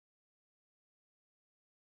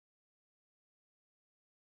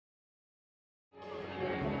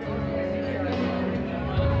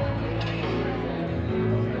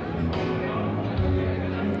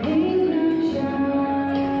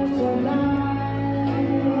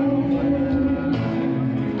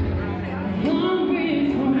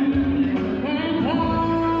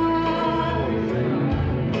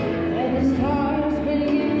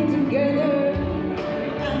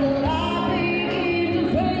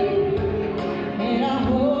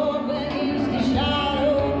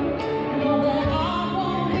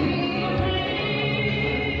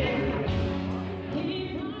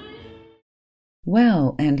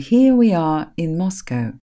and here we are in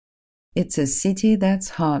Moscow. It's a city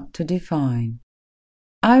that's hard to define.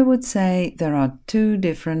 I would say there are two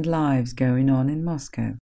different lives going on in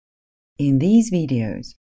Moscow. In these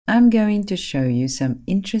videos, I'm going to show you some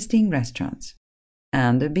interesting restaurants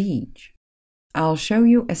and a beach. I'll show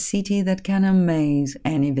you a city that can amaze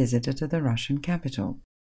any visitor to the Russian capital,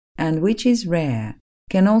 and which is rare,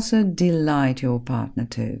 can also delight your partner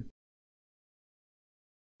too.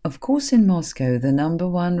 Of course, in Moscow, the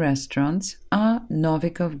 #1 restaurants are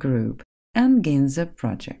Novikov Group and Ginza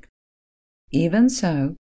Project. Even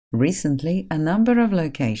so, recently a number of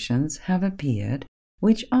locations have appeared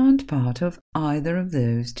which aren't part of either of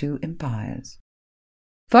those two empires.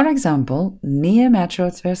 For example, near Metro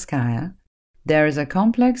Tverskaya, there is a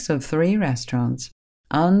complex of 3 restaurants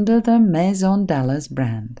under the Maison Dallas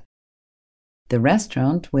brand. The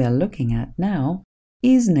restaurant we are looking at now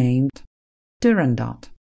is named Turandot.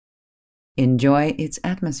 Enjoy its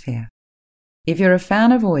atmosphere. If you're a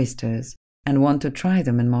fan of oysters and want to try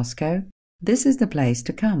them in Moscow, this is the place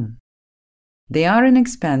to come. They are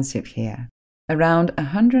inexpensive here, around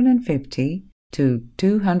 150 to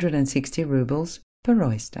 260 rubles per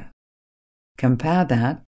oyster. Compare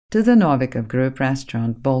that to the Novikov Group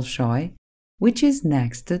restaurant Bolshoi, which is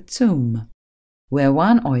next to Tsum, where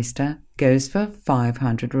one oyster goes for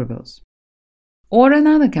 500 rubles. Or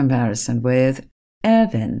another comparison with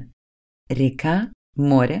Irvin, Reka,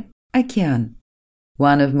 More, Okean,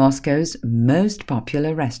 one of Moscow's most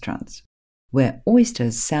popular restaurants, where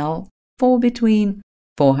oysters sell for between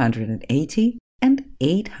 480 and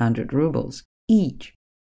 800 rubles each.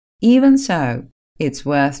 Even so, it's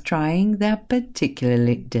worth trying their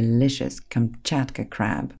particularly delicious Kamchatka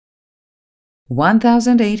crab.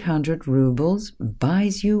 1,800 rubles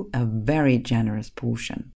buys you a very generous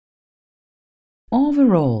portion.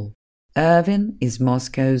 Overall, Irvin is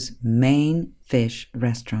Moscow's main fish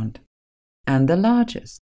restaurant and the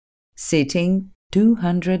largest, seating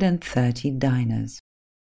 230 diners.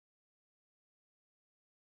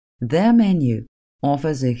 Their menu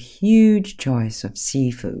offers a huge choice of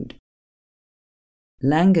seafood: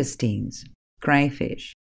 langoustines,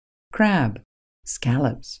 crayfish, crab,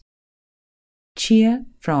 scallops, chia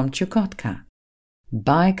from Chukotka,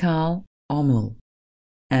 Baikal omul,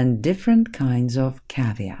 and different kinds of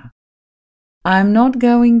caviar. I'm not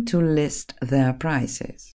going to list their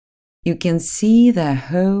prices. You can see their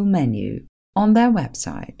whole menu on their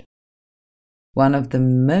website. One of the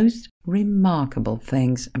most remarkable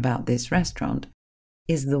things about this restaurant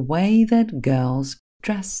is the way that girls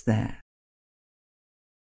dress there.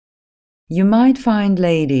 You might find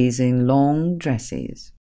ladies in long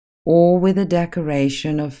dresses or with a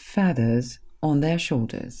decoration of feathers on their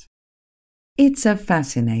shoulders. It's a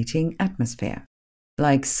fascinating atmosphere,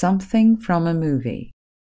 like something from a movie.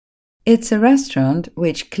 It's a restaurant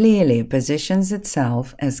which clearly positions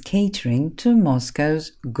itself as catering to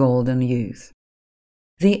Moscow's golden youth.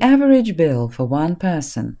 The average bill for one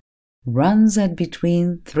person runs at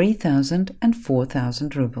between 3,000 and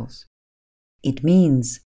 4,000 rubles. It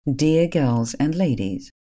means, dear girls and ladies,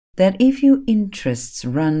 that if your interests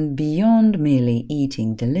run beyond merely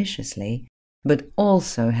eating deliciously, but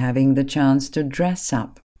also having the chance to dress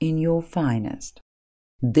up in your finest,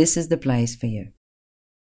 this is the place for you.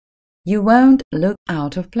 You won't look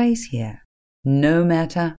out of place here, no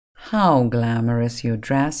matter how glamorous your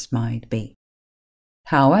dress might be.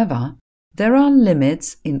 However, there are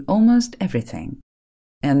limits in almost everything,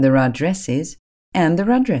 and there are dresses and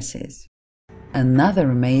there are dresses. Another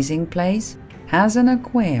amazing place has an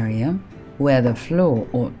aquarium where the floor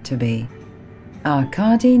ought to be.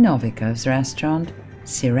 Arkady Novikov's restaurant,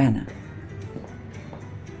 Sirena.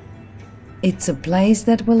 It's a place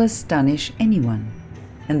that will astonish anyone,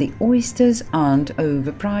 and the oysters aren't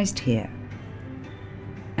overpriced here.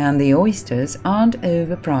 And the oysters aren't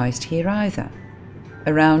overpriced here either,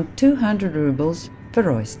 around 200 rubles per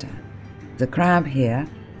oyster. The crab here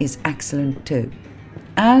is excellent too,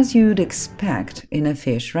 as you'd expect in a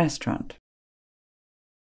fish restaurant.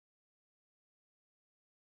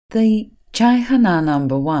 The Chaykhana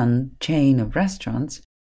 #1 chain of restaurants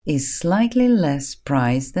is slightly less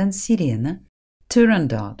priced than Sirena,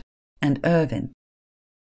 Turandot, and Irvin.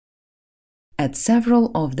 At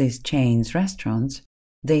several of these chains' restaurants,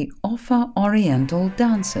 they offer oriental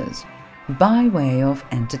dances by way of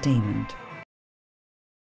entertainment.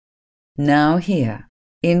 Now here,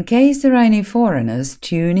 in case there are any foreigners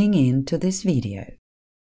tuning in to this video,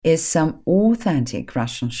 is some authentic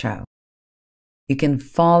Russian show. You can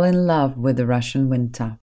fall in love with the Russian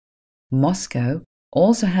winter. Moscow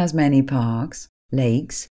also has many parks,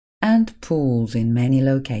 lakes, and pools in many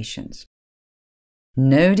locations.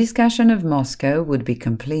 no discussion of Moscow would be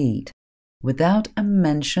complete without a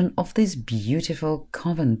mention of this beautiful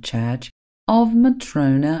convent church of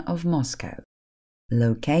Matrona of Moscow,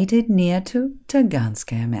 located near to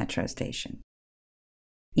Taganskaya metro station.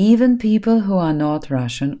 Even people who are not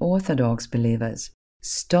Russian Orthodox believers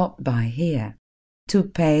stop by here to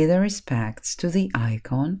pay their respects to the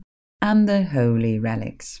icon and the holy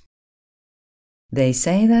relics. They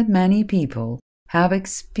say that many people have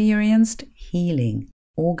experienced healing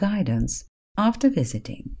or guidance after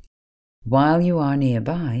visiting. While you are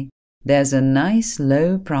nearby, there's a nice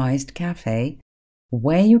low-priced cafe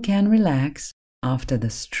where you can relax after the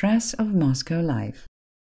stress of Moscow life.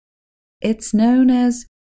 It's known as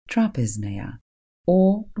trapezная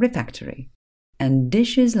or refectory, and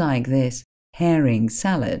dishes like this herring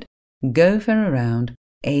salad go for around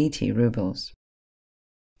 80 rubles.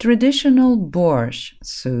 Traditional borscht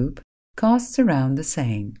soup costs around the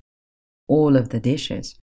same. All of the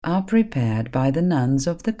dishes are prepared by the nuns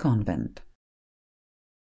of the convent.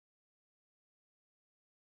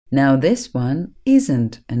 Now this one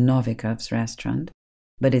isn't a Novikov's restaurant,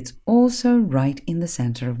 but it's also right in the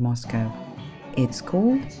center of Moscow. It's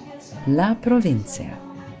called La Provincia.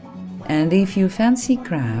 And if you fancy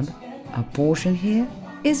crab, a portion here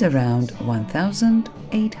is around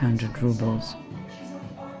 1,800 rubles.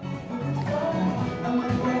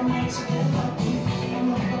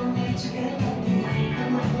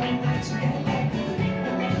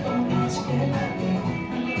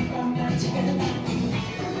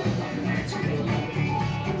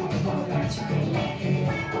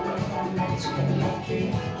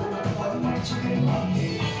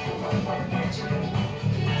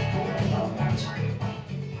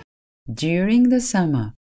 During the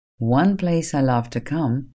summer, one place I love to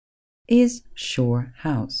come is Shore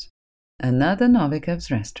House, another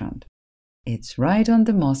Novikov's restaurant. It's right on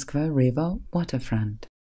the Moskva River waterfront.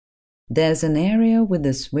 There's an area with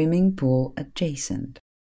a swimming pool adjacent.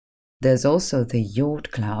 There's also the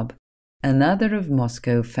Yacht Club, another of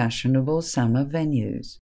Moscow's fashionable summer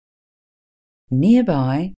venues.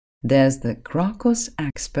 Nearby, there's the Crocus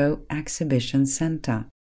Expo Exhibition Center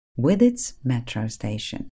with its metro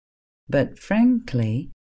station. But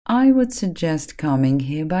frankly, I would suggest coming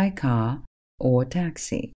here by car or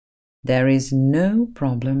taxi. There is no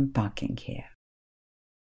problem parking here.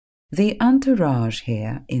 The entourage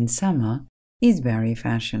here in summer is very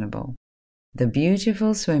fashionable. The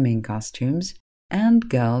beautiful swimming costumes and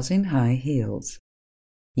girls in high heels.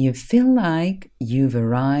 You feel like you've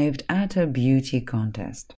arrived at a beauty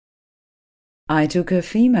contest. I took a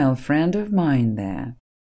female friend of mine there.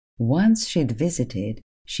 Once she'd visited,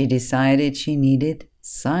 she decided she needed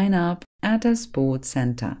sign up at a sports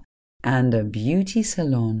center and a beauty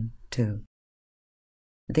salon too.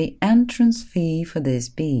 The entrance fee for this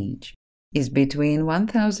beach is between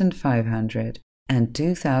 1,500 and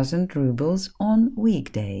 2,000 rubles on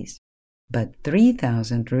weekdays, but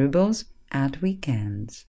 3,000 rubles at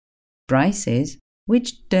weekends. Prices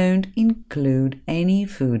which don't include any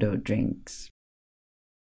food or drinks.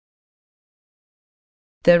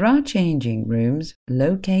 There are changing rooms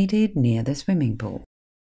located near the swimming pool.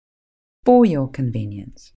 For your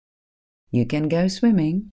convenience, you can go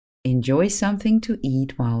swimming, enjoy something to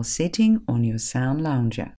eat while sitting on your sound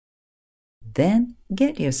lounger. Then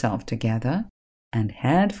get yourself together and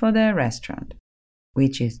head for their restaurant,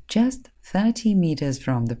 which is just 30 meters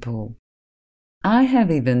from the pool. I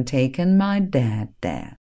have even taken my dad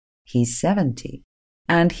there. He's 70,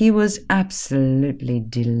 and he was absolutely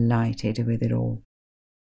delighted with it all.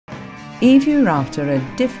 If you're after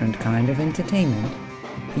a different kind of entertainment,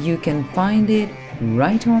 you can find it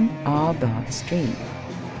right on Arbat Street.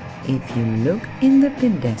 If you look in the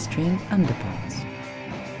pedestrian underpass,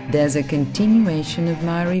 there's a continuation of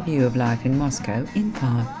my review of life in Moscow in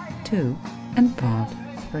part 2 and part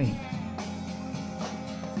 3.